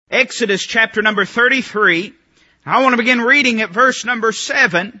Exodus chapter number 33. I want to begin reading at verse number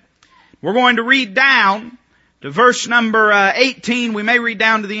 7. We're going to read down to verse number 18. We may read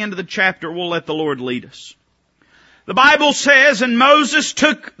down to the end of the chapter. We'll let the Lord lead us. The Bible says, "And Moses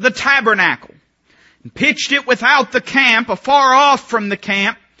took the tabernacle and pitched it without the camp, afar off from the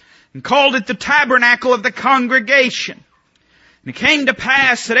camp, and called it the tabernacle of the congregation. And it came to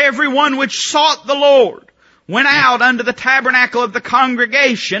pass that every one which sought the Lord went out unto the tabernacle of the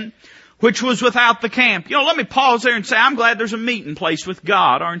congregation, which was without the camp." You know, let me pause there and say, I'm glad there's a meeting place with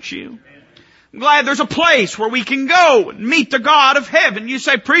God, aren't you? I'm glad there's a place where we can go and meet the God of heaven. You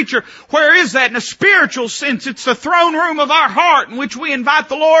say, "Preacher, where is that?" In a spiritual sense, it's the throne room of our heart in which we invite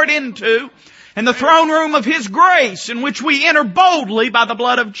the Lord into, and the throne room of His grace in which we enter boldly by the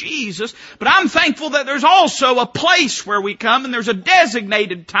blood of Jesus. But I'm thankful that there's also a place where we come, and there's a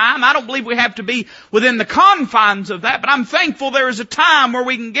designated time. I don't believe we have to be within the confines of that, but I'm thankful there is a time where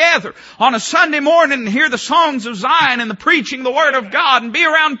we can gather on a Sunday morning and hear the songs of Zion and the preaching of the Word of God and be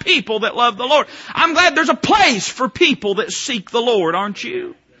around people that love the Lord. I'm glad there's a place for people that seek the Lord, aren't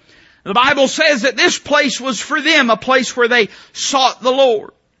you? The Bible says that this place was for them, a place where they sought the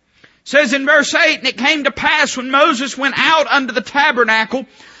Lord. It says in verse 8, "And it came to pass when Moses went out unto the tabernacle,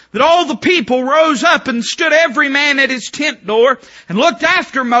 that all the people rose up and stood every man at his tent door, and looked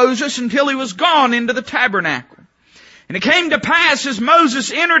after Moses until he was gone into the tabernacle. And it came to pass as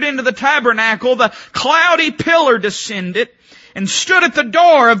Moses entered into the tabernacle, the cloudy pillar descended, and stood at the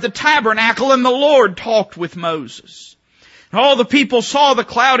door of the tabernacle, and the Lord talked with Moses. And all the people saw the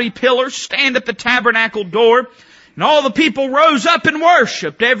cloudy pillar stand at the tabernacle door, and all the people rose up and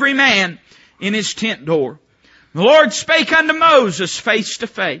worshipped, every man in his tent door. The Lord spake unto Moses face to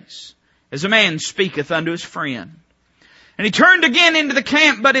face, as a man speaketh unto his friend. And he turned again into the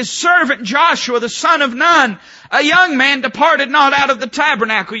camp, but his servant Joshua, the son of Nun, a young man, departed not out of the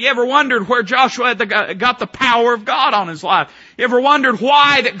tabernacle." You ever wondered where Joshua had got the power of God on his life? You ever wondered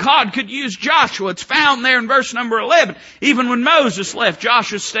why that God could use Joshua? It's found there in verse number 11. Even when Moses left,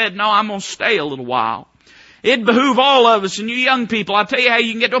 Joshua said, "No, I'm going to stay a little while." It'd behoove all of us, and you young people, I'll tell you how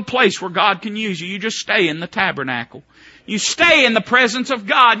you can get to a place where God can use you. You just stay in the tabernacle. You stay in the presence of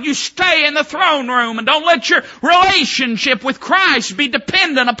God. You stay in the throne room, and don't let your relationship with Christ be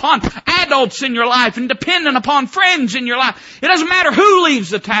dependent upon adults in your life and dependent upon friends in your life. It doesn't matter who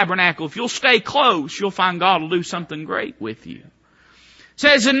leaves the tabernacle. If you'll stay close, you'll find God will do something great with you. It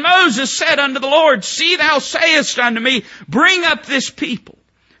says, "And Moses said unto the Lord, See, thou sayest unto me, Bring up this people.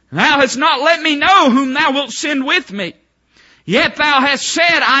 Thou hast not let me know whom thou wilt send with me. Yet thou hast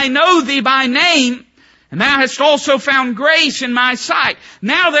said, I know thee by name, and thou hast also found grace in my sight.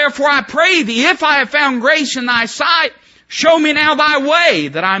 Now therefore I pray thee, if I have found grace in thy sight, show me now thy way,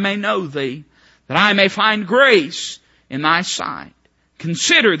 that I may know thee, that I may find grace in thy sight.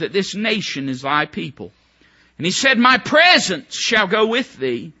 Consider that this nation is thy people. And he said, My presence shall go with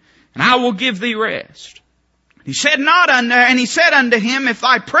thee, and I will give thee rest. He said unto him, If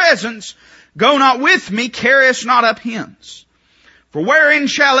thy presence go not with me, carry us not up hence. For wherein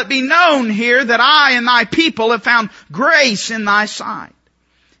shall it be known here that I and thy people have found grace in thy sight?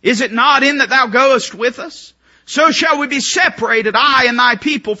 Is it not in that thou goest with us? So shall we be separated, I and thy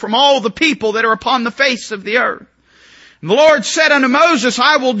people, from all the people that are upon the face of the earth. And the Lord said unto Moses,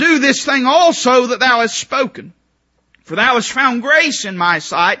 I will do this thing also that thou hast spoken. For thou hast found grace in my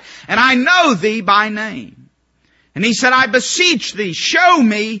sight, and I know thee by name. And he said, I beseech thee, show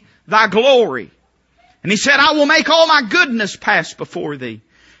me thy glory. And he said, I will make all my goodness pass before thee.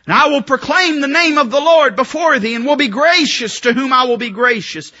 And I will proclaim the name of the Lord before thee, and will be gracious to whom I will be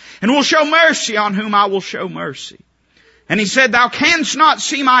gracious, and will show mercy on whom I will show mercy. And he said, Thou canst not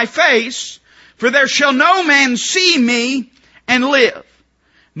see my face, for there shall no man see me and live.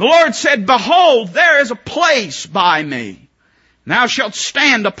 And the Lord said, Behold, there is a place by me. And thou shalt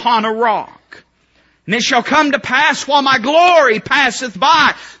stand upon a rock. And it shall come to pass while my glory passeth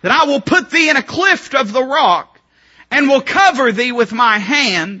by, that I will put thee in a cleft of the rock, and will cover thee with my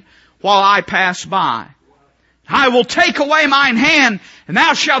hand while I pass by. I will take away mine hand, and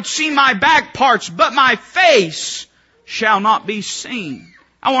thou shalt see my back parts, but my face shall not be seen.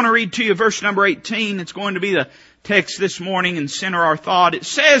 I want to read to you verse number 18. It's going to be the text this morning and center our thought. It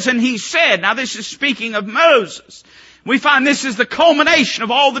says, And he said, now this is speaking of Moses. We find this is the culmination of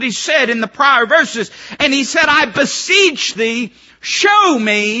all that he said in the prior verses. And he said, I beseech thee, show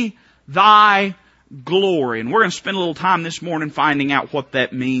me thy glory. And we're going to spend a little time this morning finding out what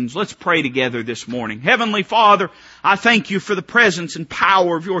that means. Let's pray together this morning. Heavenly Father, I thank you for the presence and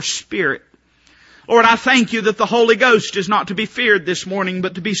power of your Spirit. Lord, I thank you that the Holy Ghost is not to be feared this morning,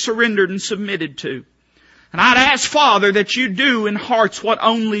 but to be surrendered and submitted to. And I'd ask, Father, that you do in hearts what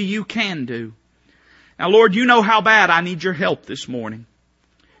only you can do. Now, Lord, you know how bad I need your help this morning.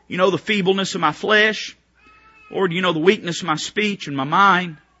 You know the feebleness of my flesh. Lord, you know the weakness of my speech and my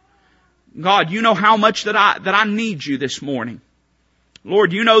mind. God, you know how much that I need you this morning.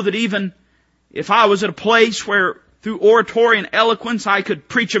 Lord, you know that even if I was at a place where through oratory and eloquence I could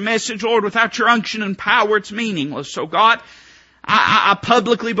preach a message, Lord, without your unction and power, it's meaningless. So God, I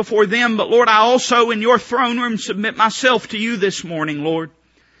publicly before them, but Lord, I also in your throne room submit myself to you this morning, Lord.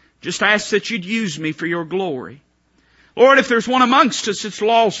 Just ask that you'd use me for your glory. Lord, if there's one amongst us that's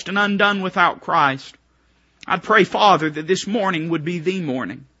lost and undone without Christ, I'd pray, Father, that this morning would be the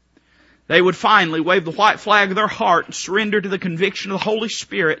morning. They would finally wave the white flag of their heart and surrender to the conviction of the Holy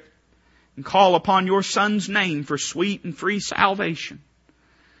Spirit and call upon your Son's name for sweet and free salvation.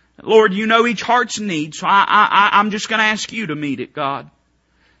 Lord, you know each heart's need, so I'm just going to ask you to meet it, God.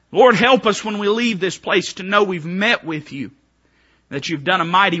 Lord, help us when we leave this place to know we've met with you, that you've done a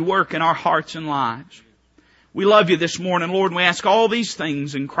mighty work in our hearts and lives. We love you this morning, Lord, and we ask all these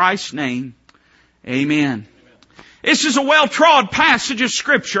things in Christ's name. Amen. This is a well-trod passage of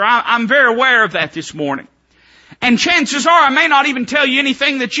Scripture. I'm very aware of that this morning. And chances are I may not even tell you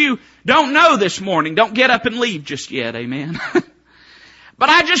anything that you don't know this morning. Don't get up and leave just yet. Amen. But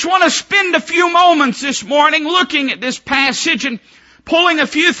I just want to spend a few moments this morning looking at this passage and pulling a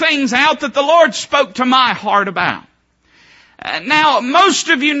few things out that the Lord spoke to my heart about. Now, most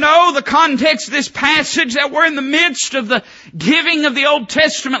of you know the context of this passage, that we're in the midst of the giving of the Old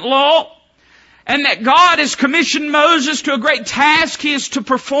Testament law, and that God has commissioned Moses to a great task he is to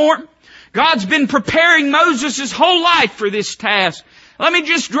perform. God's been preparing Moses his whole life for this task. Let me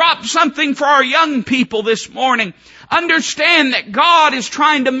just drop something for our young people this morning. Understand that God is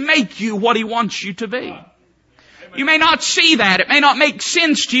trying to make you what He wants you to be. You may not see that. It may not make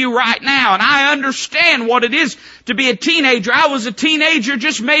sense to you right now. And I understand what it is to be a teenager. I was a teenager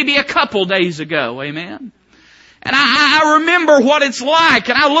just maybe a couple days ago. Amen. And I remember what it's like.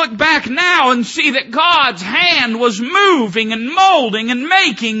 And I look back now and see that God's hand was moving and molding and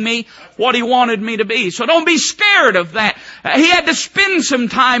making me what He wanted me to be. So don't be scared of that. He had to spend some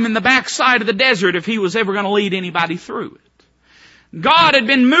time in the backside of the desert if He was ever going to lead anybody through it. God had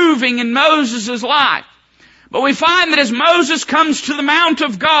been moving in Moses' life. But we find that as Moses comes to the Mount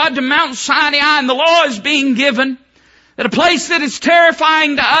of God, to Mount Sinai, and the law is being given, that a place that is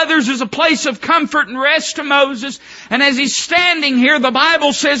terrifying to others is a place of comfort and rest to Moses. And as he's standing here, the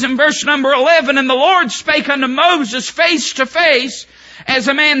Bible says in verse number 11, "And the Lord spake unto Moses face to face, as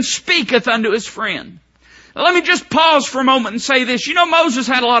a man speaketh unto his friend." Now, let me just pause for a moment and say this. You know, Moses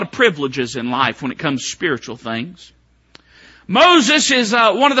had a lot of privileges in life when it comes to spiritual things. Moses is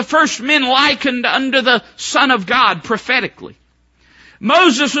one of the first men likened unto the Son of God prophetically.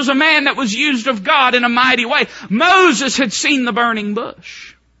 Moses was a man that was used of God in a mighty way. Moses had seen the burning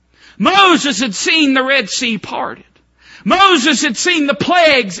bush. Moses had seen the Red Sea parted. Moses had seen the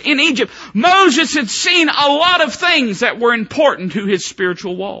plagues in Egypt. Moses had seen a lot of things that were important to his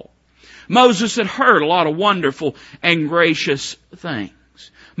spiritual walk. Moses had heard a lot of wonderful and gracious things.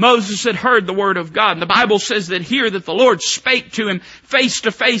 Moses had heard the Word of God. And the Bible says that here that the Lord spake to him face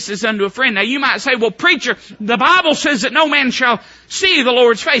to face as unto a friend. Now you might say, well, preacher, the Bible says that no man shall see the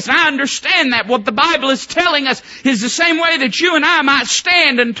Lord's face. And I understand that. What the Bible is telling us is the same way that you and I might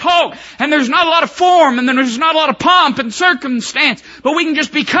stand and talk. And there's not a lot of form and there's not a lot of pomp and circumstance. But we can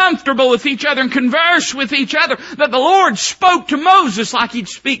just be comfortable with each other and converse with each other. That the Lord spoke to Moses like He'd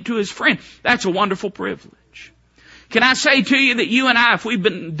speak to his friend. That's a wonderful privilege. Can I say to you that you and I, if we've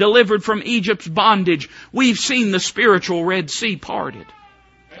been delivered from Egypt's bondage, we've seen the spiritual Red Sea parted.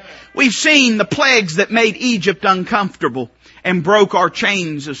 We've seen the plagues that made Egypt uncomfortable and broke our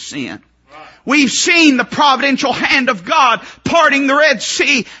chains of sin. We've seen the providential hand of God parting the Red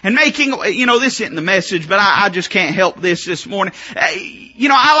Sea and making, this isn't the message, but I just can't help this morning.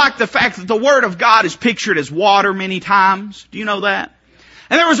 I like the fact that the Word of God is pictured as water many times. Do you know that?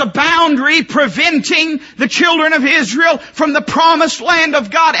 And there was a boundary preventing the children of Israel from the promised land of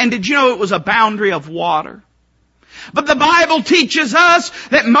God. And did you know it was a boundary of water? But the Bible teaches us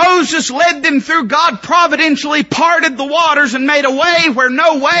that Moses led them through. God providentially parted the waters and made a way where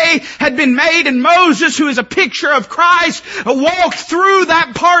no way had been made. And Moses, who is a picture of Christ, walked through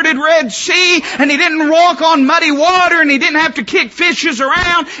that parted Red Sea. And he didn't walk on muddy water and he didn't have to kick fishes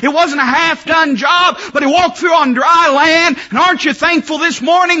around. It wasn't a half-done job, but he walked through on dry land. And aren't you thankful this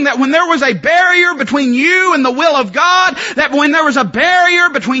morning that when there was a barrier between you and the will of God, that when there was a barrier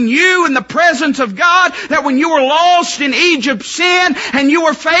between you and the presence of God, that when you were lost lost in Egypt's sin and you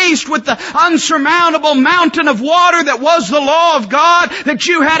were faced with the unsurmountable mountain of water that was the law of God, that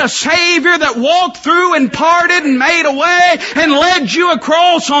you had a Savior that walked through and parted and made a way and led you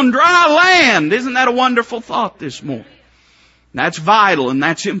across on dry land. Isn't that a wonderful thought this morning? That's vital and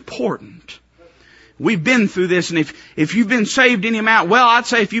that's important. We've been through this, and if you've been saved any amount, well, I'd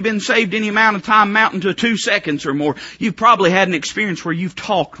say if you've been saved any amount of time amounting to 2 seconds or more, you've probably had an experience where you've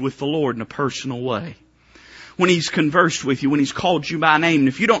talked with the Lord in a personal way. When He's conversed with you, when He's called you by name. And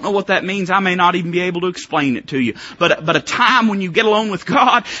if you don't know what that means, I may not even be able to explain it to you. But a time when you get alone with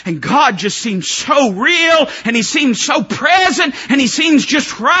God, and God just seems so real, and He seems so present, and He seems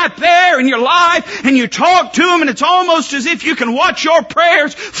just right there in your life, and you talk to Him, and it's almost as if you can watch your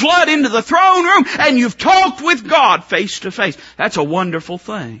prayers flood into the throne room, and you've talked with God face to face. That's a wonderful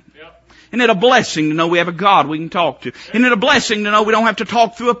thing. Isn't it a blessing to know we have a God we can talk to? Isn't it a blessing to know we don't have to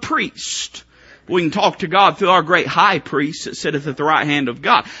talk through a priest? We can talk to God through our great high priest that sitteth at the right hand of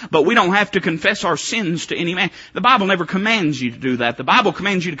God. But we don't have to confess our sins to any man. The Bible never commands you to do that. The Bible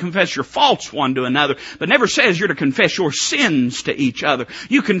commands you to confess your faults one to another, but never says you're to confess your sins to each other.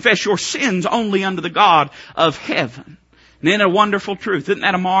 You confess your sins only unto the God of heaven. And isn't it a wonderful truth? Isn't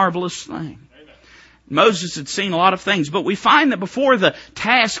that a marvelous thing? Moses had seen a lot of things, but we find that before the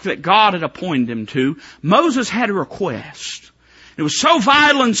task that God had appointed him to, Moses had a request. It was so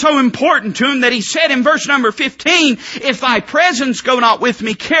vital and so important to him that he said in verse number 15, if thy presence go not with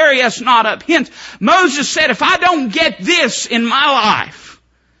me, carry us not up hence. Moses said, if I don't get this in my life,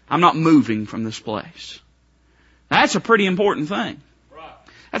 I'm not moving from this place. That's a pretty important thing.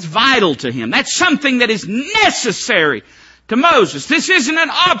 That's vital to him. That's something that is necessary to Moses. This isn't an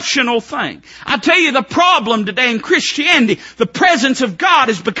optional thing. I tell you, the problem today in Christianity, the presence of God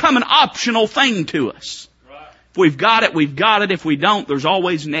has become an optional thing to us. If we've got it, we've got it. If we don't, there's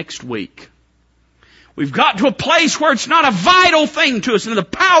always next week. We've got to a place where it's not a vital thing to us, and the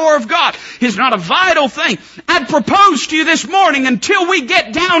power of God is not a vital thing. I'd propose to you this morning, until we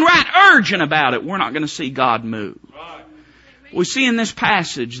get downright urgent about it, we're not going to see God move. We see in this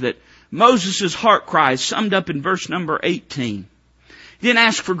passage that Moses' heart cry is summed up in verse number 18. He didn't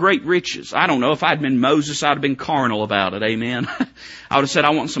ask for great riches. I don't know. If I'd been Moses, I'd have been carnal about it. Amen. I would have said, I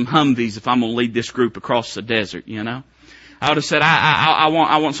want some Humvees if I'm going to lead this group across the desert, you know. I would have said, I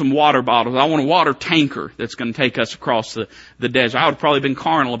want some water bottles. I want a water tanker that's going to take us across the desert. I would have probably been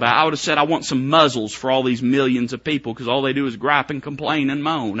carnal about it. I would have said, I want some muzzles for all these millions of people, because all they do is gripe and complain and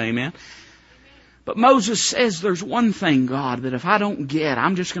moan. Amen. But Moses says, there's one thing, God, that if I don't get,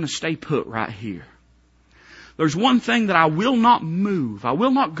 I'm just going to stay put right here. There's one thing that I will not move. I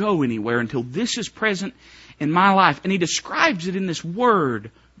will not go anywhere until this is present in my life. And he describes it in this word,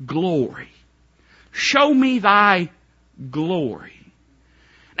 glory. Show me thy glory.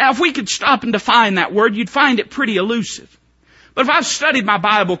 Now, if we could stop and define that word, you'd find it pretty elusive. But if I've studied my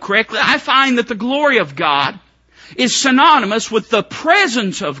Bible correctly, I find that the glory of God is synonymous with the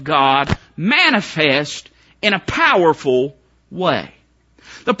presence of God manifest in a powerful way.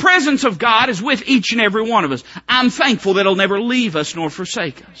 The presence of God is with each and every one of us. I'm thankful that He'll never leave us nor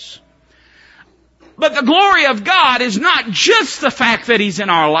forsake us. But the glory of God is not just the fact that He's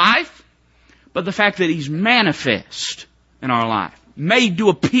in our life, but the fact that He's manifest in our life, made to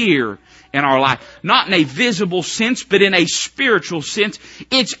appear in our life. Not in a visible sense, but in a spiritual sense.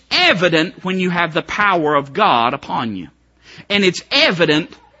 It's evident when you have the power of God upon you. And it's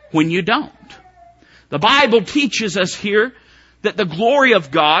evident when you don't. The Bible teaches us here that the glory of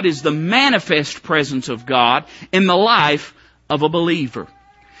God is the manifest presence of God in the life of a believer.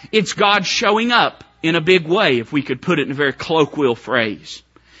 It's God showing up in a big way, if we could put it in a very colloquial phrase.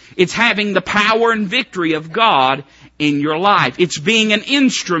 It's having the power and victory of God in your life. It's being an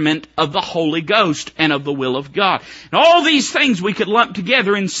instrument of the Holy Ghost and of the will of God. And all these things we could lump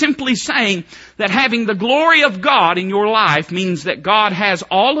together in simply saying that having the glory of God in your life means that God has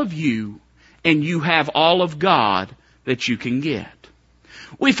all of you and you have all of God that you can get.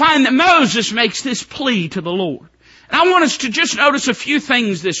 We find that Moses makes this plea to the Lord. And I want us to just notice a few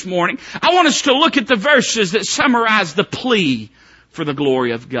things this morning. I want us to look at the verses that summarize the plea for the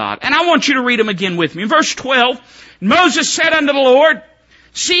glory of God. And I want you to read them again with me. In verse 12, Moses said unto the Lord,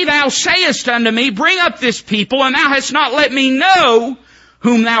 See, thou sayest unto me, Bring up this people, and thou hast not let me know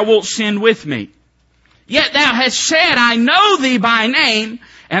whom thou wilt send with me. Yet thou hast said, I know thee by name,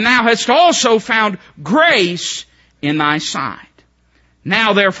 and thou hast also found grace in thy sight.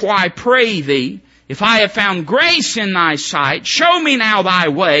 Now therefore I pray thee, if I have found grace in thy sight, show me now thy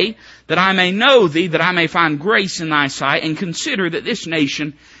way, that I may know thee, that I may find grace in thy sight, and consider that this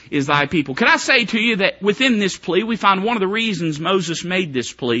nation is thy people. Can I say to you that within this plea, we find one of the reasons Moses made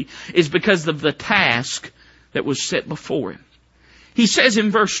this plea is because of the task that was set before him. He says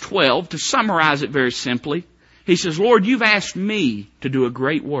in verse 12, to summarize it very simply, he says, Lord, you've asked me to do a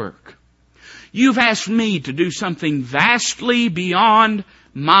great work. You've asked me to do something vastly beyond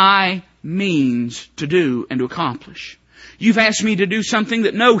my means to do and to accomplish. You've asked me to do something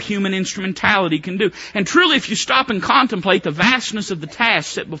that no human instrumentality can do. And truly, if you stop and contemplate the vastness of the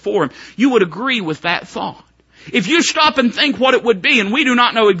task set before him, you would agree with that thought. If you stop and think what it would be, and we do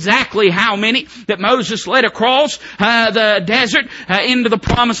not know exactly how many that Moses led across the desert into the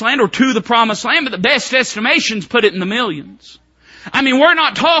promised land or to the promised land, but the best estimations put it in the millions. I mean, we're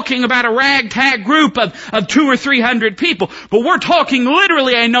not talking about a ragtag group of 200 or 300 people, but we're talking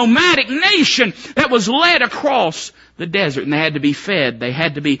literally a nomadic nation that was led across the desert, and they had to be fed. They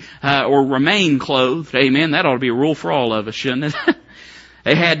had to be or remain clothed. Amen. That ought to be a rule for all of us, shouldn't it?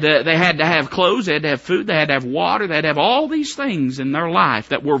 They had to have clothes, they had to have food, they had to have water, they had to have all these things in their life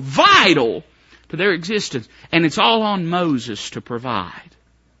that were vital to their existence. And it's all on Moses to provide.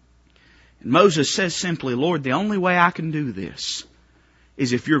 And Moses says simply, Lord, the only way I can do this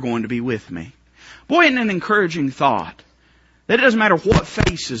is if you're going to be with me. Boy, isn't it an encouraging thought that it doesn't matter what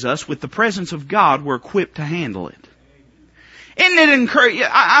faces us, with the presence of God, we're equipped to handle it. Isn't it encouraging?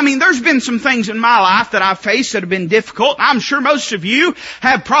 I mean, there's been some things in my life that I've faced that have been difficult. I'm sure most of you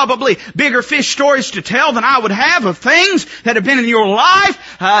have probably bigger fish stories to tell than I would have of things that have been in your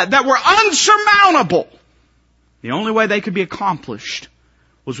life that were unsurmountable. The only way they could be accomplished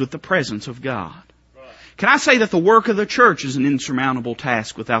was with the presence of God. Can I say that the work of the church is an insurmountable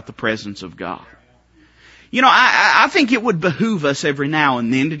task without the presence of God? You know, I think it would behoove us every now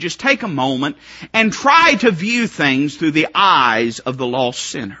and then to just take a moment and try to view things through the eyes of the lost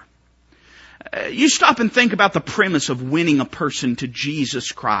sinner. You stop and think about the premise of winning a person to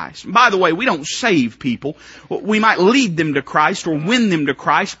Jesus Christ. And by the way, we don't save people. We might lead them to Christ or win them to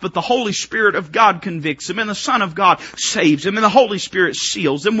Christ, but the Holy Spirit of God convicts them, and the Son of God saves them, and the Holy Spirit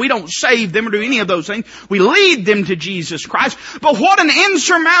seals them. We don't save them or do any of those things. We lead them to Jesus Christ. But what an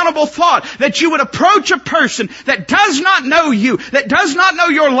insurmountable thought that you would approach a person that does not know you, that does not know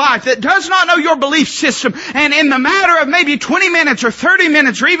your life, that does not know your belief system, and in the matter of maybe 20 minutes or 30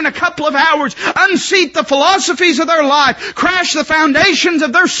 minutes or even a couple of hours, unseat the philosophies of their life, crash the foundations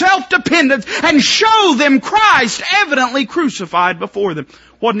of their self-dependence, and show them Christ evidently crucified before them.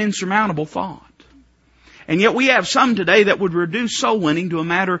 What an insurmountable thought. And yet we have some today that would reduce soul winning to a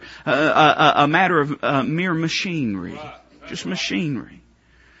matter of mere machinery. Just machinery.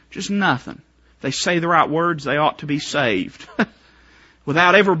 Just nothing. They say the right words, they ought to be saved.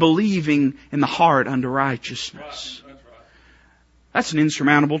 Without ever believing in the heart unto righteousness. That's an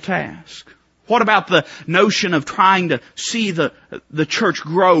insurmountable task. What about the notion of trying to see the church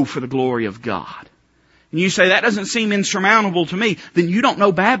grow for the glory of God? And you say, that doesn't seem insurmountable to me. Then you don't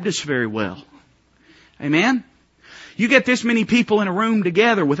know Baptists very well. Amen? You get this many people in a room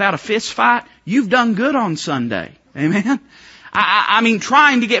together without a fist fight, you've done good on Sunday. Amen? I mean,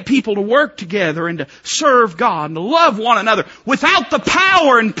 trying to get people to work together and to serve God and to love one another without the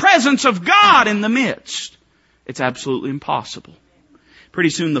power and presence of God in the midst. It's absolutely impossible. Pretty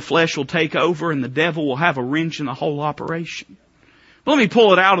soon the flesh will take over and the devil will have a wrench in the whole operation. But let me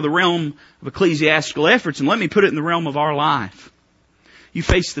pull it out of the realm of ecclesiastical efforts and let me put it in the realm of our life. You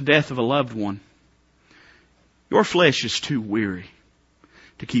face the death of a loved one. Your flesh is too weary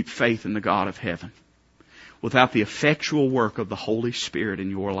to keep faith in the God of heaven without the effectual work of the Holy Spirit in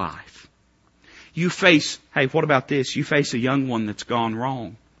your life. You face, hey, what about this? You face a young one that's gone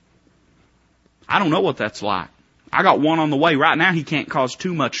wrong. I don't know what that's like. I got one on the way right now. He can't cause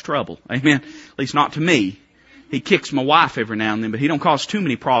too much trouble. Amen. At least not to me. He kicks my wife every now and then, but he don't cause too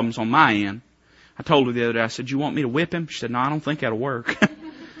many problems on my end. I told her the other day, I said, you want me to whip him? She said, no, I don't think that'll work.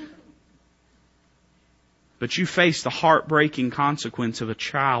 But you face the heartbreaking consequence of a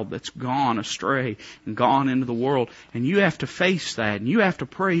child that's gone astray and gone into the world. And you have to face that, and you have to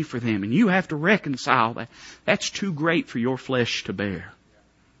pray for them, and you have to reconcile that. That's too great for your flesh to bear.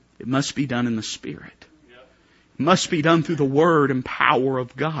 It must be done in the Spirit. Must be done through the Word and power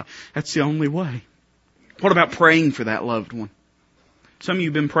of God. That's the only way. What about praying for that loved one? Some of you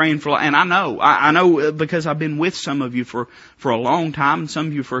have been praying for, and I know because I've been with some of you for a long time, and some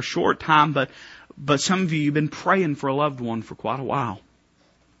of you for a short time, but some of you have been praying for a loved one for quite a while.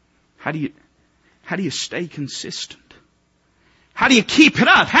 How do you stay consistent? How do you keep it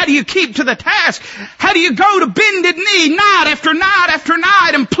up? How do you keep to the task? How do you go to bended knee night after night after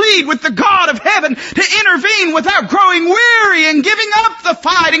night and plead with the God of heaven to intervene without growing weary and giving up the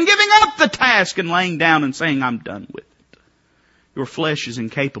fight and giving up the task and laying down and saying, I'm done with it? Your flesh is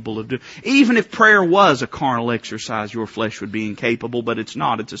incapable of doing. Even if prayer was a carnal exercise, your flesh would be incapable, but it's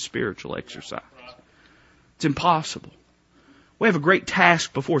not. It's a spiritual exercise. It's impossible. We have a great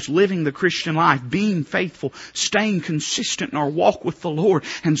task before us, living the Christian life, being faithful, staying consistent in our walk with the Lord,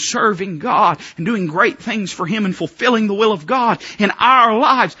 and serving God, and doing great things for Him, and fulfilling the will of God in our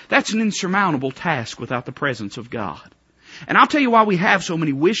lives. That's an insurmountable task without the presence of God. And I'll tell you why we have so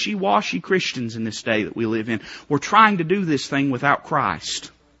many wishy-washy Christians in this day that we live in. We're trying to do this thing without Christ.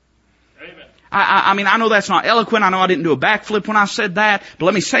 Amen. I know that's not eloquent. I know I didn't do a backflip when I said that. But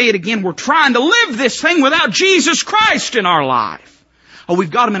let me say it again. We're trying to live this thing without Jesus Christ in our life. Oh, we've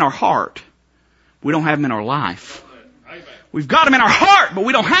got Him in our heart. We don't have Him in our life. Amen. We've got Him in our heart, but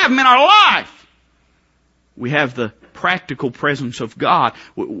we don't have Him in our life. We have the practical presence of God.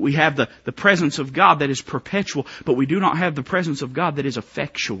 We have the presence of God that is perpetual, but we do not have the presence of God that is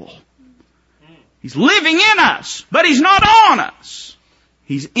effectual. He's living in us, but He's not on us.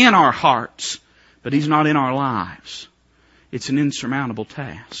 He's in our hearts, but He's not in our lives. It's an insurmountable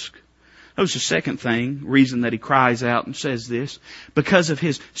task. Notice the second reason that he cries out and says this, because of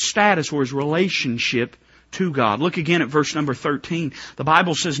his status or his relationship to God. Look again at verse number 13. The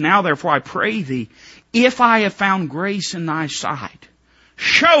Bible says, "Now therefore I pray thee, if I have found grace in thy sight,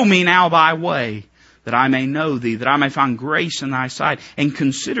 show me now thy way, that I may know thee, that I may find grace in thy sight, and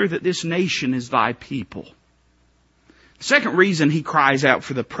consider that this nation is thy people." The second reason he cries out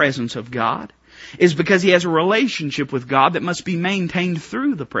for the presence of God is because he has a relationship with God that must be maintained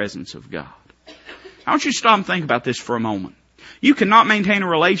through the presence of God. I want you to stop and think about this for a moment. You cannot maintain a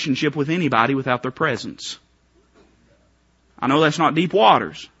relationship with anybody without their presence. I know that's not deep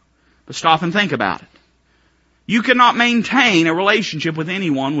waters, but stop and think about it. You cannot maintain a relationship with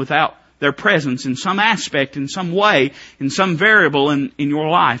anyone without their presence in some aspect, in some way, in some variable in your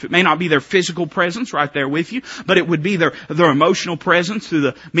life. It may not be their physical presence right there with you, but it would be their emotional presence through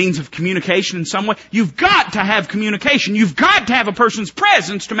the means of communication in some way. You've got to have communication. You've got to have a person's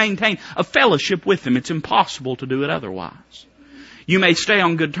presence to maintain a fellowship with them. It's impossible to do it otherwise. You may stay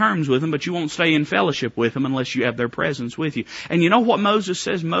on good terms with them, but you won't stay in fellowship with them unless you have their presence with you. And you know what Moses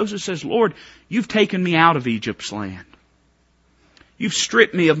says? Moses says, "Lord, you've taken me out of Egypt's land. You've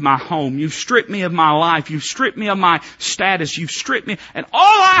stripped me of my home. You've stripped me of my life. You've stripped me of my status. You've stripped me. And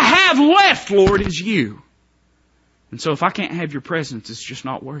all I have left, Lord, is you. And so if I can't have your presence, it's just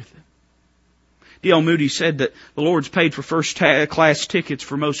not worth it." D.L. Moody said that the Lord's paid for first-class tickets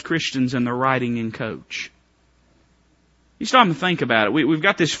for most Christians and they're riding in coach. You stop and think about it. We've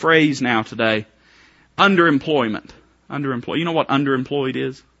got this phrase now today, underemployment. Underemployed. You know what underemployed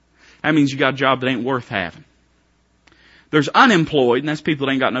is? That means you got a job that ain't worth having. There's unemployed, and that's people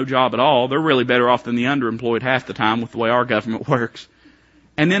that ain't got no job at all. They're really better off than the underemployed half the time with the way our government works.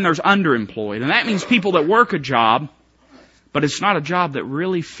 And then there's underemployed, and that means people that work a job, but it's not a job that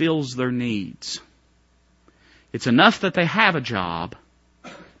really fills their needs. It's enough that they have a job,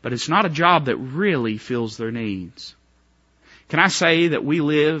 but it's not a job that really fills their needs. Can I say that we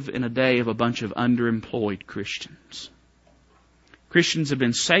live in a day of a bunch of underemployed Christians? Christians have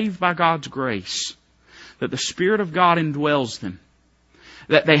been saved by God's grace, that the Spirit of God indwells them,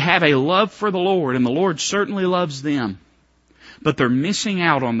 that they have a love for the Lord, and the Lord certainly loves them, but they're missing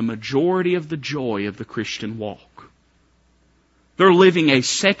out on the majority of the joy of the Christian walk. They're living a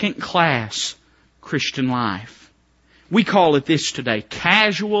second-class Christian life. We call it this today,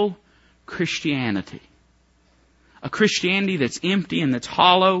 casual Christianity. A Christianity that's empty and that's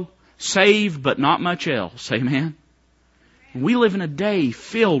hollow, saved but not much else. Amen? We live in a day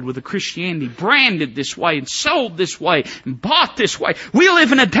filled with a Christianity branded this way and sold this way and bought this way. We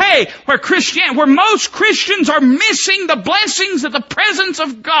live in a day where most Christians are missing the blessings of the presence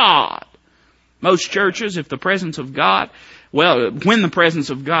of God. Most churches, if the presence of God, when the presence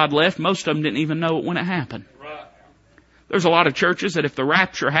of God left, most of them didn't even know it when it happened. There's a lot of churches that if the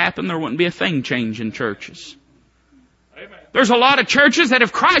rapture happened, there wouldn't be a thing change in churches. There's a lot of churches that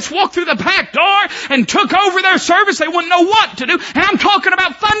if Christ walked through the back door and took over their service, they wouldn't know what to do. And I'm talking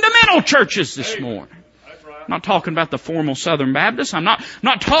about fundamental churches this morning. I'm not talking about the formal Southern Baptists. I'm not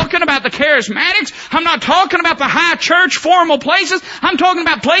talking about the charismatics. I'm not talking about the high church formal places. I'm talking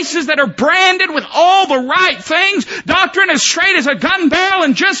about places that are branded with all the right things. Doctrine as straight as a gun barrel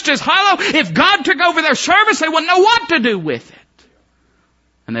and just as hollow. If God took over their service, they wouldn't know what to do with it.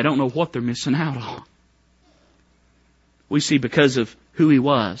 And they don't know what they're missing out on. We see because of who he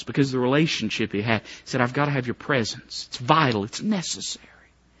was, because of the relationship he had. He said, I've got to have your presence. It's vital. It's necessary.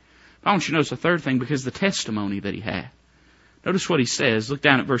 I want you to notice the third thing, because of the testimony that he had. Notice what he says. Look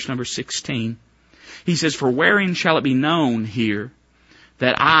down at verse number 16. He says, "For wherein shall it be known here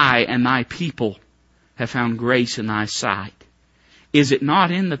that I and thy people have found grace in thy sight? Is it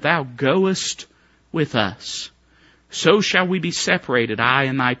not in that thou goest with us? So shall we be separated, I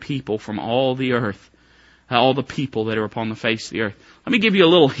and thy people, from all the earth, all the people that are upon the face of the earth. Let me give you a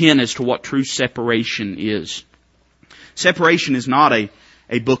little hint as to what true separation is. Separation is not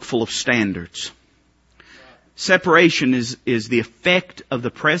a book full of standards. Separation is the effect of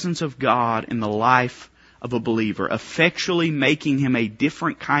the presence of God in the life of a believer, effectually making him a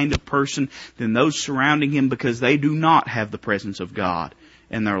different kind of person than those surrounding him because they do not have the presence of God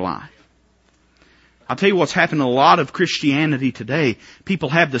in their life. I'll tell you what's happened in a lot of Christianity today. People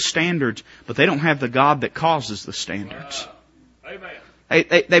have the standards, but they don't have the God that causes the standards.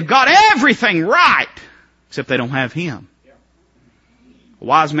 They've got everything right, except they don't have Him. A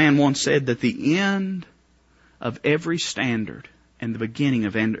wise man once said that the end of every standard and the beginning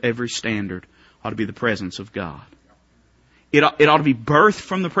of every standard ought to be the presence of God. It ought to be birthed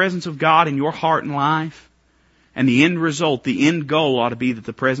from the presence of God in your heart and life. And the end result, the end goal ought to be that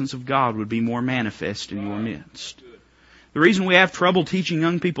the presence of God would be more manifest in your midst. The reason we have trouble teaching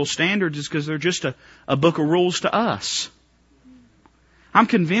young people standards is because they're just a book of rules to us. I'm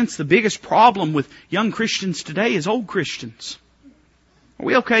convinced the biggest problem with young Christians today is old Christians. Are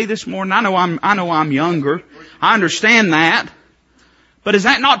we okay this morning? I know I'm younger. I understand that. But is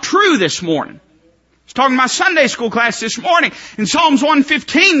that not true this morning? I was talking to my Sunday school class this morning. In Psalms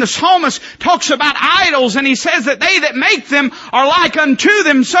 115, the psalmist talks about idols, and he says that they that make them are like unto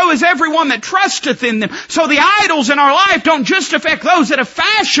them, so is everyone that trusteth in them. So the idols in our life don't just affect those that have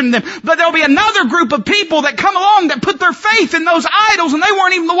fashioned them, but there'll be another group of people that come along that put their faith in those idols, and they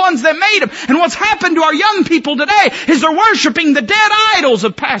weren't even the ones that made them. And what's happened to our young people today is they're worshiping the dead idols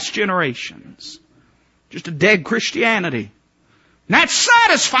of past generations. Just a dead Christianity. And that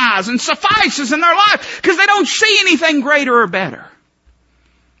satisfies and suffices in their life because they don't see anything greater or better.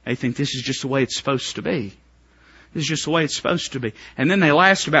 They think this is just the way it's supposed to be. This is just the way it's supposed to be. And then they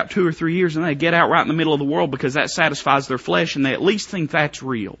last about 2 or 3 years and they get out right in the middle of the world because that satisfies their flesh and they at least think that's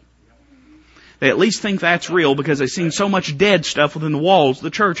real. They at least think that's real because they've seen so much dead stuff within the walls of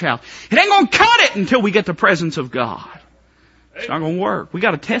the church house. It ain't going to cut it until we get the presence of God. It's not going to work. We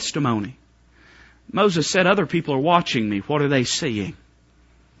got a testimony. Moses said, other people are watching me. What are they seeing?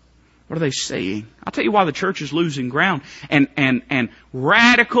 What are they seeing? I'll tell you why the church is losing ground. And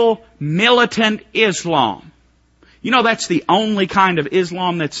radical, militant Islam. You know that's the only kind of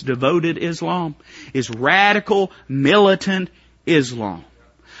Islam that's devoted Islam, is radical, militant Islam.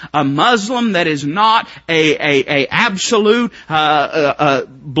 A Muslim that is not a absolute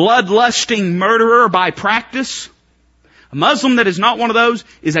bloodlusting murderer by practice. A Muslim that is not one of those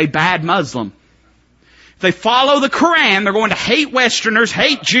is a bad Muslim. If they follow the Quran, they're going to hate Westerners,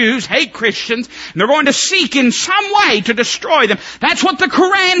 hate Jews, hate Christians, and they're going to seek in some way to destroy them. That's what the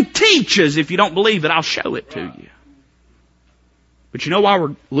Quran teaches. If you don't believe it, I'll show it to you. But you know why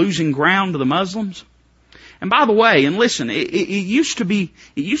we're losing ground to the Muslims? And by the way, and listen, it used to be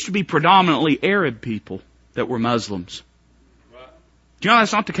predominantly Arab people that were Muslims. Do you know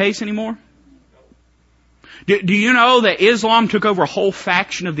that's not the case anymore? Do you know that Islam took over a whole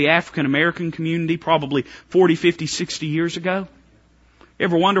faction of the African American community probably 40, 50, 60 years ago? You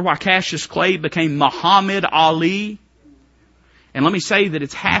ever wonder why Cassius Clay became Muhammad Ali? And let me say that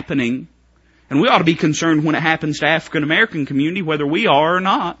it's happening, and we ought to be concerned when it happens to African American community, whether we are or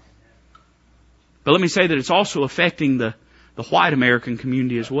not. But let me say that it's also affecting the white American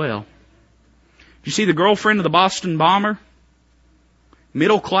community as well. You see the girlfriend of the Boston bomber?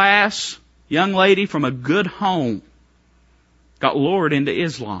 Middle class, young lady from a good home got lured into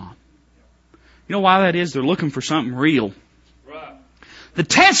Islam. You know why that is? They're looking for something real. Right. The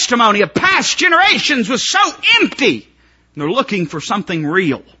testimony of past generations was so empty. And they're looking for something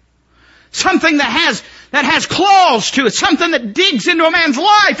real. Something that has claws to it. Something that digs into a man's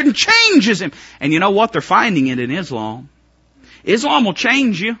life and changes him. And you know what? They're finding it in Islam. Islam will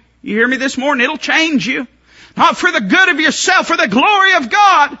change you. You hear me this morning? It'll change you. Not for the good of yourself, for the glory of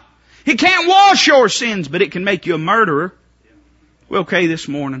God. It can't wash your sins, but it can make you a murderer. We okay this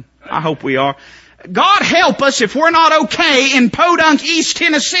morning? I hope we are. God help us if we're not okay in Podunk, East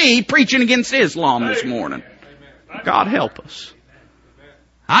Tennessee, preaching against Islam this morning. God help us.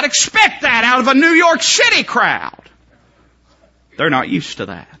 I'd expect that out of a New York City crowd. They're not used to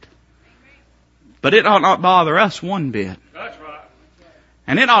that. But it ought not bother us one bit.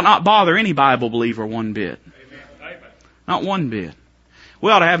 And it ought not bother any Bible believer one bit. Not one bit.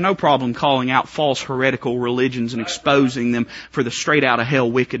 We ought to have no problem calling out false heretical religions and exposing them for the straight out of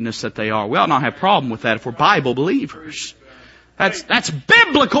hell wickedness that they are. We ought not have a problem with that if we're Bible believers. That's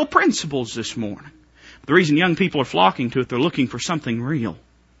biblical principles this morning. The reason young people are flocking to it, they're looking for something real.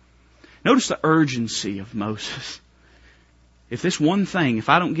 Notice the urgency of Moses. If this one thing, if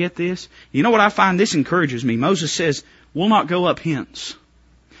I don't get this, you know what I find? This encourages me. Moses says, we'll not go up hence.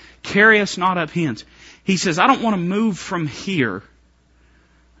 Carry us not up hence. He says, I don't want to move from here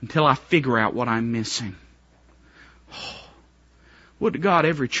until I figure out what I'm missing. Oh, would to God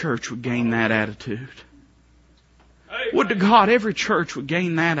every church would gain that attitude. Would to God every church would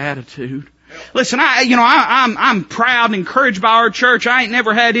gain that attitude. Listen, I'm proud and encouraged by our church. I ain't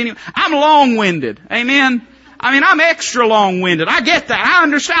never had any. I'm long-winded. Amen. I mean, I'm extra long-winded. I get that. I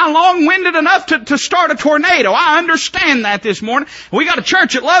understand. I'm long-winded enough to start a tornado. I understand that this morning. We got a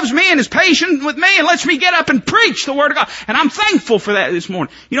church that loves me and is patient with me and lets me get up and preach the Word of God. And I'm thankful for that this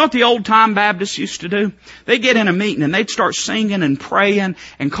morning. You know what the old-time Baptists used to do? They'd get in a meeting and they'd start singing and praying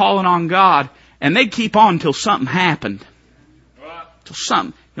and calling on God. And they'd keep on until something happened. Till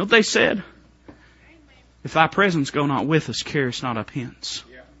something. You know what they said? If thy presence go not with us, carry us not up hence.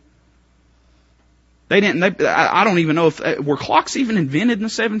 I don't even know if, were clocks even invented in the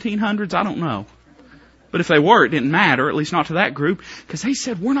 1700s? I don't know. But if they were, it didn't matter, at least not to that group, because they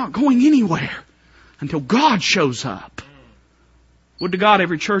said, we're not going anywhere until God shows up. Would to God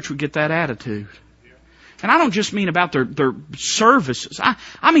every church would get that attitude. And I don't just mean about their services.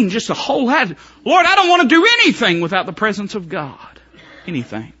 I mean just the whole attitude. Lord, I don't want to do anything without the presence of God.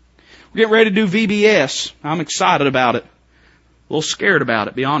 Anything. We're getting ready to do VBS. I'm excited about it. A little scared about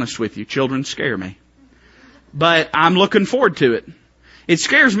it, be honest with you. Children scare me. But I'm looking forward to it. It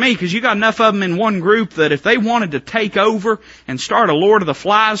scares me because you got enough of them in one group that if they wanted to take over and start a Lord of the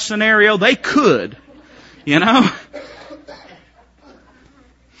Flies scenario, they could. You know?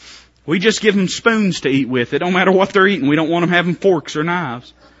 We just give them spoons to eat with. It don't matter what they're eating. We don't want them having forks or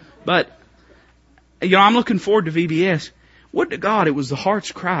knives. But, I'm looking forward to VBS. Would to God it was the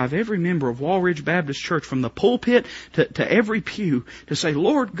heart's cry of every member of Walridge Baptist Church from the pulpit to every pew to say,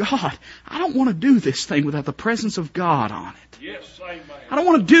 Lord God, I don't want to do this thing without the presence of God on it. Yes, amen. I don't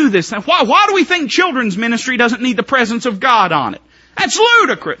want to do this thing. Why do we think children's ministry doesn't need the presence of God on it? That's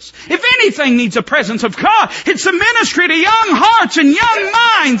ludicrous. If anything needs the presence of God, it's the ministry to young hearts and young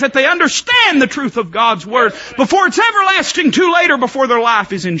minds that they understand the truth of God's Word before it's everlasting too late or before their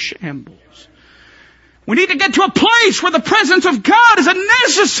life is in shambles. We need to get to a place where the presence of God is a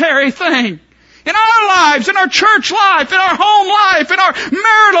necessary thing. In our lives, in our church life, in our home life, in our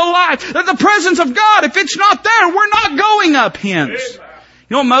marital life, that the presence of God, if it's not there, we're not going up hence.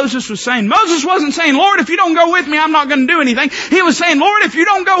 You know what Moses was saying? Moses wasn't saying, Lord, if you don't go with me, I'm not going to do anything. He was saying, Lord, if you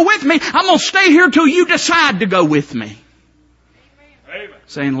don't go with me, I'm going to stay here till you decide to go with me. Amen.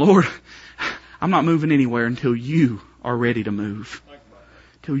 Saying, Lord, I'm not moving anywhere until you are ready to move.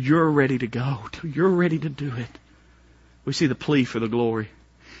 Till you're ready to go. Till you're ready to do it. We see the plea for the glory.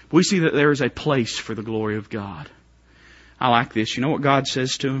 We see that there is a place for the glory of God. I like this. You know what God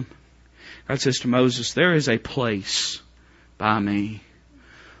says to him? God says to Moses, there is a place by me.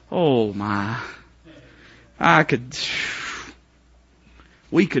 Oh my.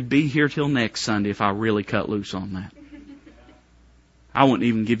 We could be here till next Sunday if I really cut loose on that. I wouldn't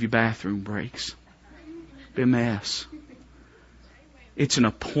even give you bathroom breaks. It'd be a mess. It's an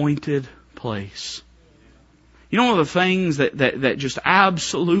appointed place. You know one of the things that just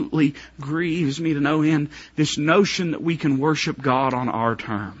absolutely grieves me to no end? This notion that we can worship God on our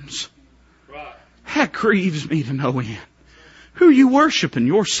terms. Right. That grieves me to no end. Who are you worshiping?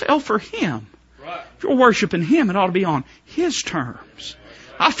 Yourself or Him? Right. If you're worshiping Him, it ought to be on His terms.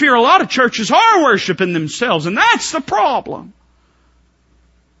 I fear a lot of churches are worshiping themselves, and that's the problem.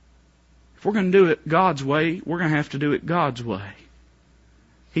 If we're going to do it God's way, we're going to have to do it God's way.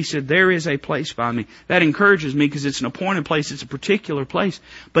 He said, there is a place by me. That encourages me because it's an appointed place. It's a particular place.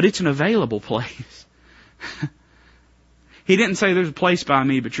 But it's an available place. He didn't say there's a place by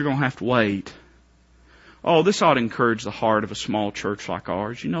me, but you're going to have to wait. Oh, this ought to encourage the heart of a small church like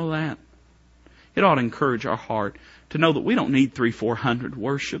ours. You know that? It ought to encourage our heart to know that we don't need 300-400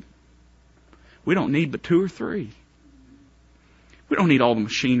 worship. We don't need but 2 or 3. We don't need all the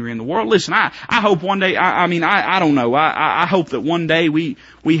machinery in the world. Listen, I hope one day, I don't know. I hope that one day we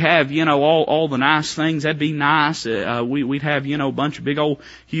have, all the nice things. That'd be nice. We'd have, a bunch of big old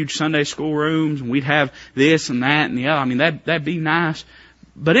huge Sunday school rooms, and we'd have this and that and the other. That'd be nice.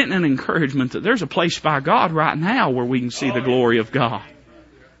 But isn't it an encouragement that there's a place by God right now where we can see the glory of God?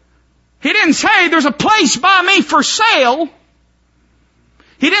 He didn't say there's a place by me for sale.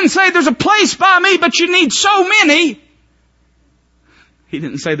 He didn't say there's a place by me, but you need so many. He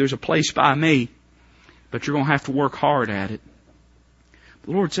didn't say there's a place by me, but you're going to have to work hard at it.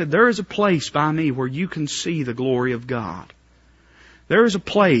 The Lord said there is a place by me where you can see the glory of God. There is a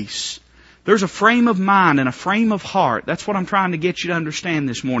place. There's a frame of mind and a frame of heart. That's what I'm trying to get you to understand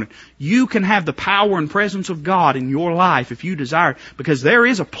this morning. You can have the power and presence of God in your life if you desire it, because there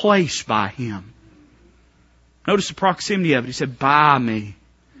is a place by Him. Notice the proximity of it. He said, by me.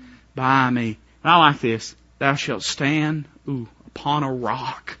 by me. And I like this. Thou shalt stand, upon a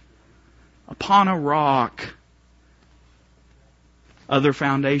rock. Upon a rock. Other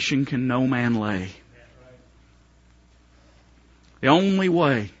foundation can no man lay. The only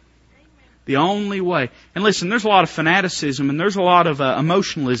way. The only way. And listen, there's a lot of fanaticism and there's a lot of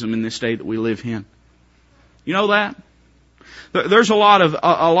emotionalism in this day that we live in. You know that? There's a lot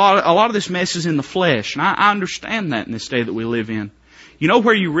of this mess is in the flesh, and I understand that in this day that we live in. You know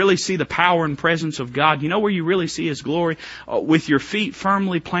where you really see the power and presence of God? You know where you really see His glory? With your feet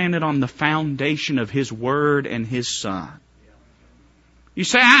firmly planted on the foundation of His Word and His Son. You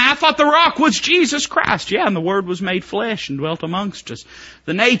say, I thought the rock was Jesus Christ. Yeah, and the Word was made flesh and dwelt amongst us.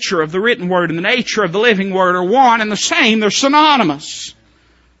 The nature of the written Word and the nature of the living Word are one and the same. They're synonymous.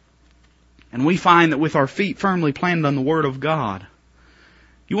 And we find that with our feet firmly planted on the Word of God,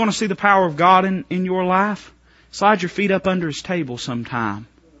 you want to see the power of God in your life? Slide your feet up under His table sometime.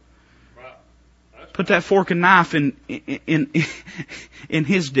 Put that fork and knife in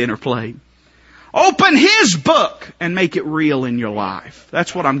His dinner plate. Open His book and make it real in your life.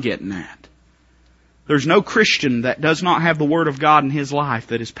 That's what I'm getting at. There's no Christian that does not have the Word of God in his life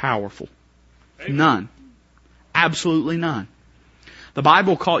that is powerful. None. Absolutely none. The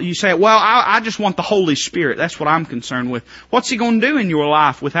Bible you say, well, I just want the Holy Spirit. That's what I'm concerned with. What's He going to do in your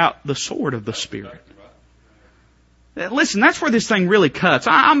life without the sword of the Spirit? Listen, that's where this thing really cuts.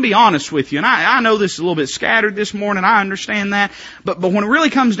 I'm be honest with you, and I know this is a little bit scattered this morning. I understand that. But when it really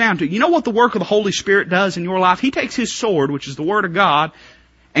comes down to it, you know what the work of the Holy Spirit does in your life? He takes His sword, which is the Word of God,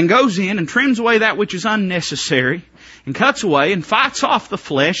 and goes in and trims away that which is unnecessary, and cuts away and fights off the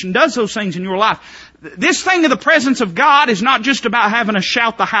flesh and does those things in your life. This thing of the presence of God is not just about having a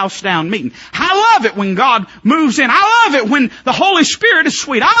shout the house down meeting. I love it when God moves in. I love it when the Holy Spirit is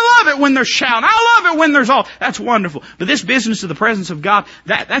sweet. I love it when there's shouting. I love it when there's all. That's wonderful. But this business of the presence of God,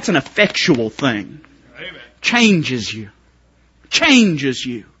 that's an effectual thing. Amen. Changes you. Changes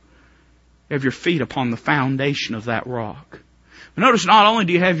you. You have your feet upon the foundation of that rock. But notice, not only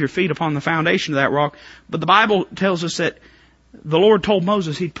do you have your feet upon the foundation of that rock, but the Bible tells us that the Lord told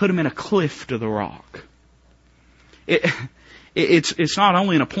Moses He'd put him in a cliff to the rock. It's not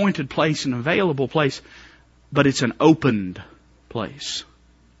only an appointed place, an available place, but it's an opened place.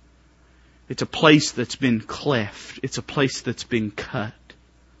 It's a place that's been cleft. It's a place that's been cut.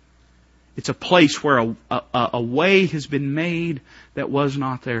 It's a place where a way has been made that was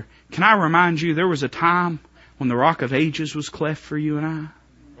not there. Can I remind you, there was a time when the Rock of Ages was cleft for you and I?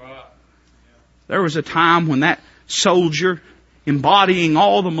 There was a time when that soldier, embodying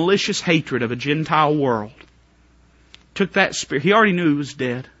all the malicious hatred of a Gentile world, took that spear. He already knew he was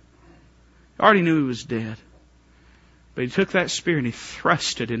dead. He already knew he was dead. But he took that spear and he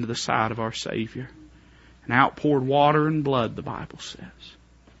thrust it into the side of our Savior. And outpoured water and blood, the Bible says.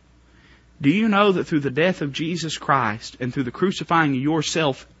 Do you know that through the death of Jesus Christ and through the crucifying of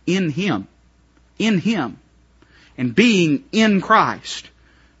yourself in Him, and being in Christ,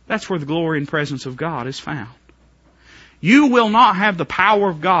 that's where the glory and presence of God is found. You will not have the power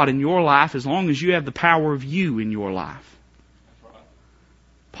of God in your life as long as you have the power of you in your life.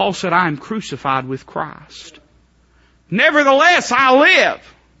 Paul said, I am crucified with Christ. Nevertheless, I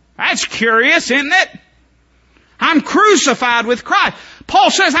live. That's curious, isn't it? I'm crucified with Christ. Paul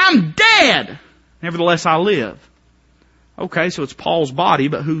says, I'm dead. Nevertheless, I live. Okay, so it's Paul's body,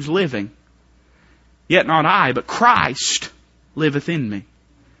 but who's living? Yet not I, but Christ liveth in me.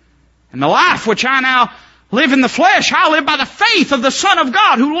 And the life which I now live in the flesh, I live by the faith of the Son of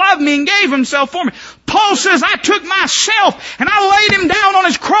God who loved me and gave Himself for me. Paul says, I took myself and I laid Him down on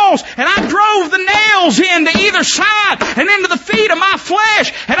His cross and I drove the nails into either side and into the feet of my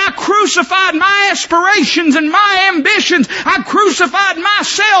flesh, and I crucified my aspirations and my ambitions. I crucified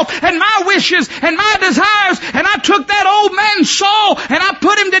myself and my wishes and my desires, and I took that old man Saul and I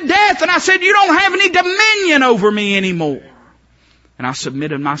put him to death, and I said, you don't have any dominion over me anymore. And I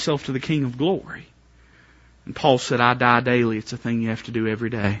submitted myself to the King of Glory. And Paul said, I die daily. It's a thing you have to do every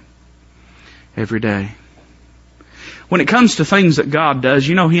day. Every day. When it comes to things that God does,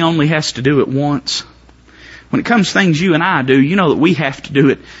 you know He only has to do it once. When it comes to things you and I do, you know that we have to do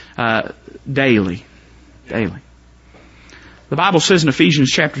it daily. Daily. The Bible says in Ephesians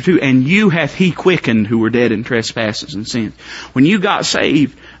chapter 2, and you hath He quickened who were dead in trespasses and sins. When you got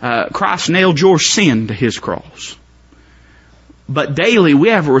saved, Christ nailed your sin to His cross. But daily we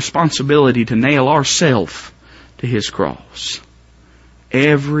have a responsibility to nail ourselves to His cross.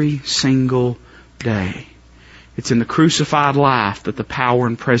 Every single day. It's in the crucified life that the power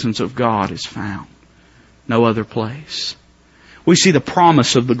and presence of God is found. No other place. We see the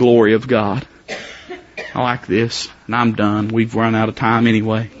promise of the glory of God. I like this, and I'm done. We've run out of time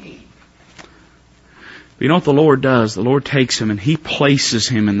anyway. You know what the Lord does? The Lord takes him and He places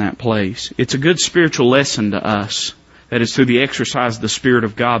him in that place. It's a good spiritual lesson to us that it's through the exercise of the Spirit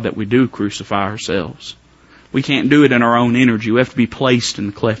of God that we do crucify ourselves. We can't do it in our own energy. We have to be placed in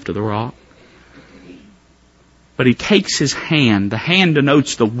the cleft of the rock. But He takes His hand. The hand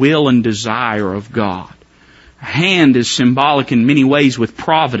denotes the will and desire of God. A hand is symbolic in many ways with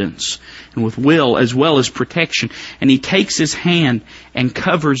providence and with will as well as protection. And He takes His hand and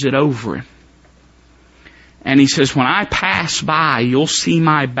covers it over him. And He says, when I pass by, you'll see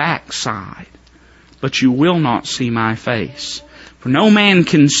my backside, but you will not see my face. For no man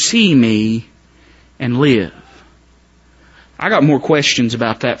can see me and live. I got more questions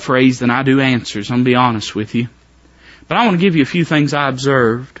about that phrase than I do answers, I'm going to be honest with you. But I want to give you a few things I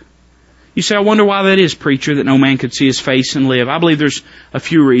observed. You say, I wonder why that is, preacher, that no man could see His face and live. I believe there's a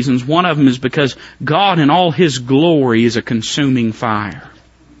few reasons. One of them is because God in all His glory is a consuming fire.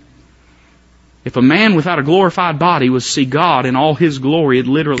 If a man without a glorified body was to see God in all His glory, it'd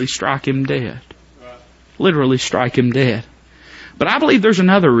literally strike him dead. Literally strike him dead. But I believe there's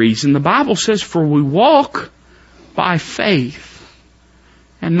another reason. The Bible says, for we walk by faith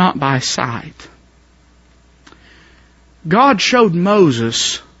and not by sight. God showed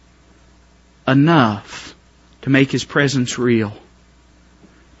Moses enough to make His presence real,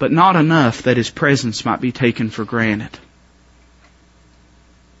 but not enough that His presence might be taken for granted.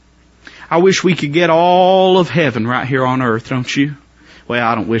 I wish we could get all of heaven right here on earth, don't you? Well,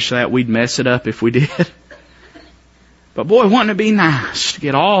 I don't wish that. We'd mess it up if we did. But boy, wouldn't it be nice to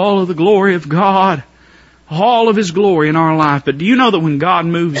get all of the glory of God, all of His glory in our life. But do you know that when God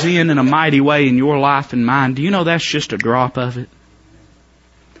moves in a mighty way in your life and mine, do you know that's just a drop of it?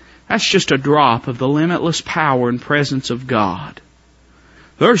 That's just a drop of the limitless power and presence of God.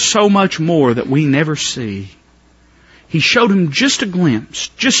 There's so much more that we never see. He showed him just a glimpse,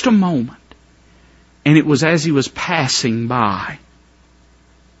 just a moment. And it was as he was passing by.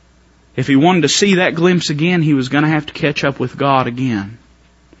 If he wanted to see that glimpse again, he was going to have to catch up with God again.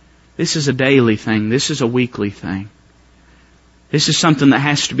 This is a daily thing. This is a weekly thing. This is something that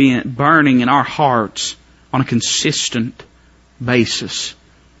has to be burning in our hearts on a consistent basis.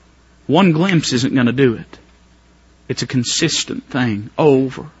 One glimpse isn't going to do it. It's a consistent thing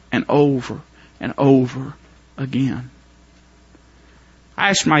over and over and over again. I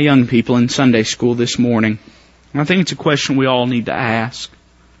asked my young people in Sunday school this morning, and I think it's a question we all need to ask.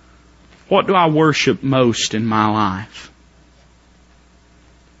 What do I worship most in my life?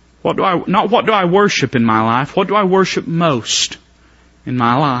 Not what do I worship in my life, what do I worship most in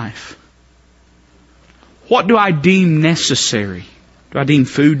my life? What do I deem necessary? Do I deem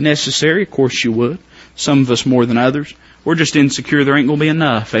food necessary? Of course you would. Some of us more than others. We're just insecure there ain't going to be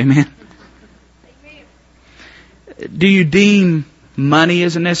enough. Amen? Do you deem money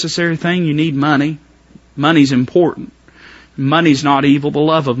as a necessary thing? You need money. Money's important. Money's not evil. The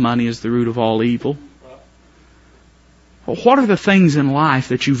love of money is the root of all evil. Well, what are the things in life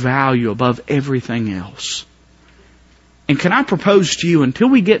that you value above everything else? And can I propose to you, until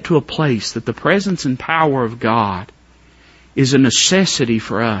we get to a place that the presence and power of God is a necessity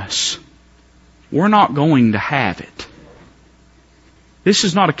for us, we're not going to have it. This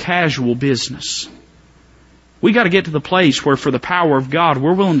is not a casual business. We got to get to the place where for the power of God,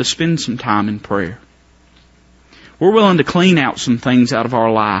 we're willing to spend some time in prayer. We're willing to clean out some things out of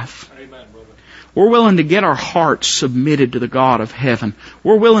our life. Amen, brother. We're willing to get our hearts submitted to the God of heaven.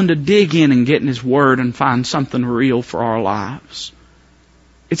 We're willing to dig in and get in His Word and find something real for our lives.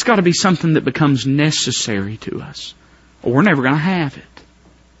 It's got to be something that becomes necessary to us, or we're never going to have it.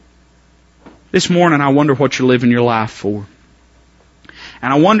 This morning, I wonder what you're living your life for.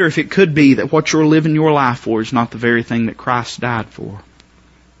 And I wonder if it could be that what you're living your life for is not the very thing that Christ died for.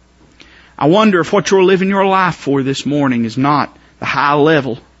 I wonder if what you're living your life for this morning is not the high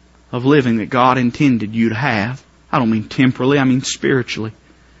level of living that God intended you to have. I don't mean temporally, I mean spiritually.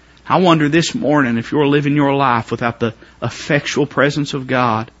 I wonder this morning if you're living your life without the effectual presence of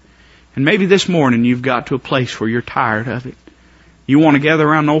God. And maybe this morning you've got to a place where you're tired of it. You want to gather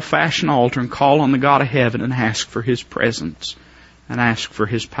around an old-fashioned altar and call on the God of heaven and ask for His presence and ask for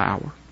His power.